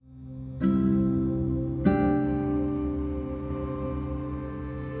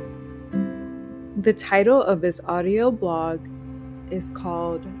The title of this audio blog is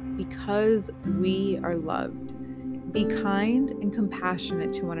called Because We Are Loved. Be kind and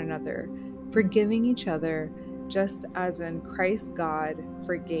compassionate to one another, forgiving each other just as in Christ God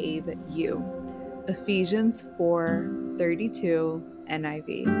forgave you. Ephesians 4:32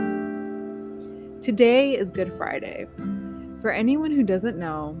 NIV. Today is Good Friday. For anyone who doesn't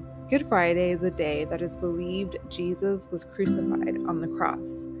know, Good Friday is a day that is believed Jesus was crucified on the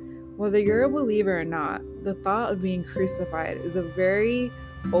cross. Whether you're a believer or not, the thought of being crucified is a very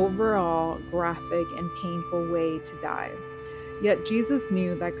overall graphic and painful way to die. Yet Jesus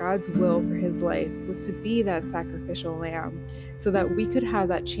knew that God's will for his life was to be that sacrificial lamb so that we could have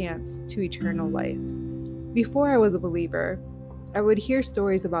that chance to eternal life. Before I was a believer, I would hear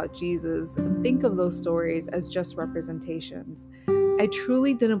stories about Jesus and think of those stories as just representations. I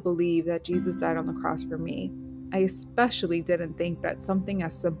truly didn't believe that Jesus died on the cross for me. I especially didn't think that something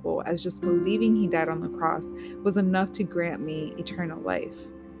as simple as just believing he died on the cross was enough to grant me eternal life.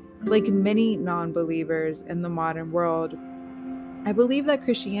 Like many non-believers in the modern world, I believe that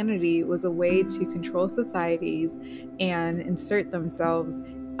Christianity was a way to control societies and insert themselves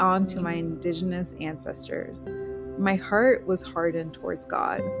onto my indigenous ancestors. My heart was hardened towards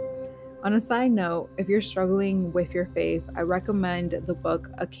God. On a side note, if you're struggling with your faith, I recommend the book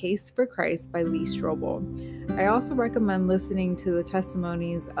A Case for Christ by Lee Strobel. I also recommend listening to the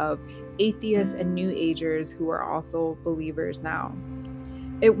testimonies of atheists and New Agers who are also believers now.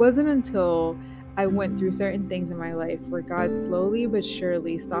 It wasn't until I went through certain things in my life where God slowly but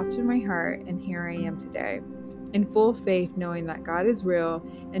surely softened my heart, and here I am today, in full faith, knowing that God is real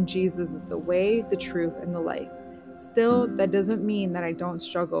and Jesus is the way, the truth, and the life. Still, that doesn't mean that I don't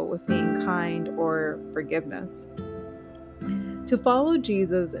struggle with being kind or forgiveness. To follow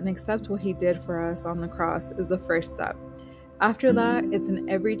Jesus and accept what he did for us on the cross is the first step. After that, it's an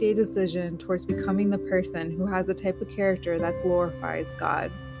everyday decision towards becoming the person who has a type of character that glorifies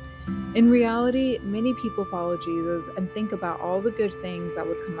God. In reality, many people follow Jesus and think about all the good things that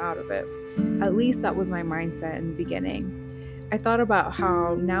would come out of it. At least that was my mindset in the beginning. I thought about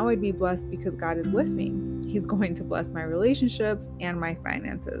how now I'd be blessed because God is with me. He's going to bless my relationships and my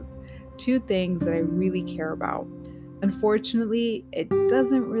finances, two things that I really care about. Unfortunately, it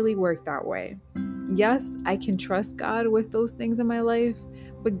doesn't really work that way. Yes, I can trust God with those things in my life,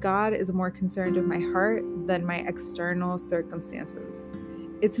 but God is more concerned with my heart than my external circumstances.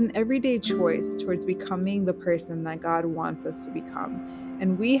 It's an everyday choice towards becoming the person that God wants us to become,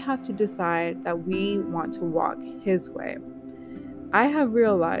 and we have to decide that we want to walk his way. I have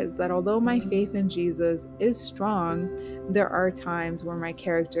realized that although my faith in Jesus is strong, there are times where my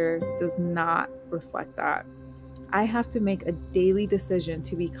character does not reflect that. I have to make a daily decision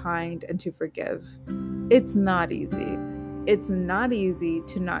to be kind and to forgive. It's not easy. It's not easy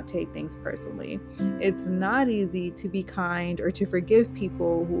to not take things personally. It's not easy to be kind or to forgive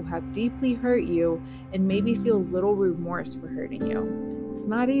people who have deeply hurt you and maybe feel little remorse for hurting you. It's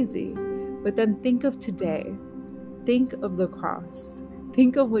not easy. But then think of today. Think of the cross.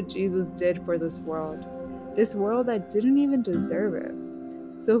 Think of what Jesus did for this world that didn't even deserve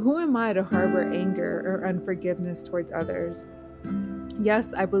it. So who am I to harbor anger or unforgiveness towards others?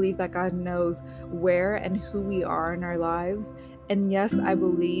 Yes, I believe that God knows where and who we are in our lives. And yes, I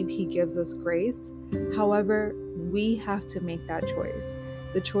believe he gives us grace. However, we have to make that choice.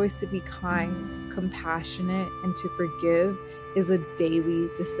 The choice to be kind, compassionate, and to forgive is a daily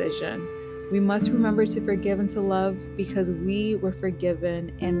decision. We must remember to forgive and to love because we were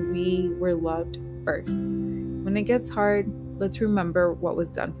forgiven and we were loved first. When it gets hard, let's remember what was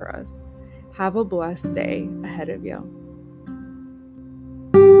done for us. Have a blessed day ahead of you.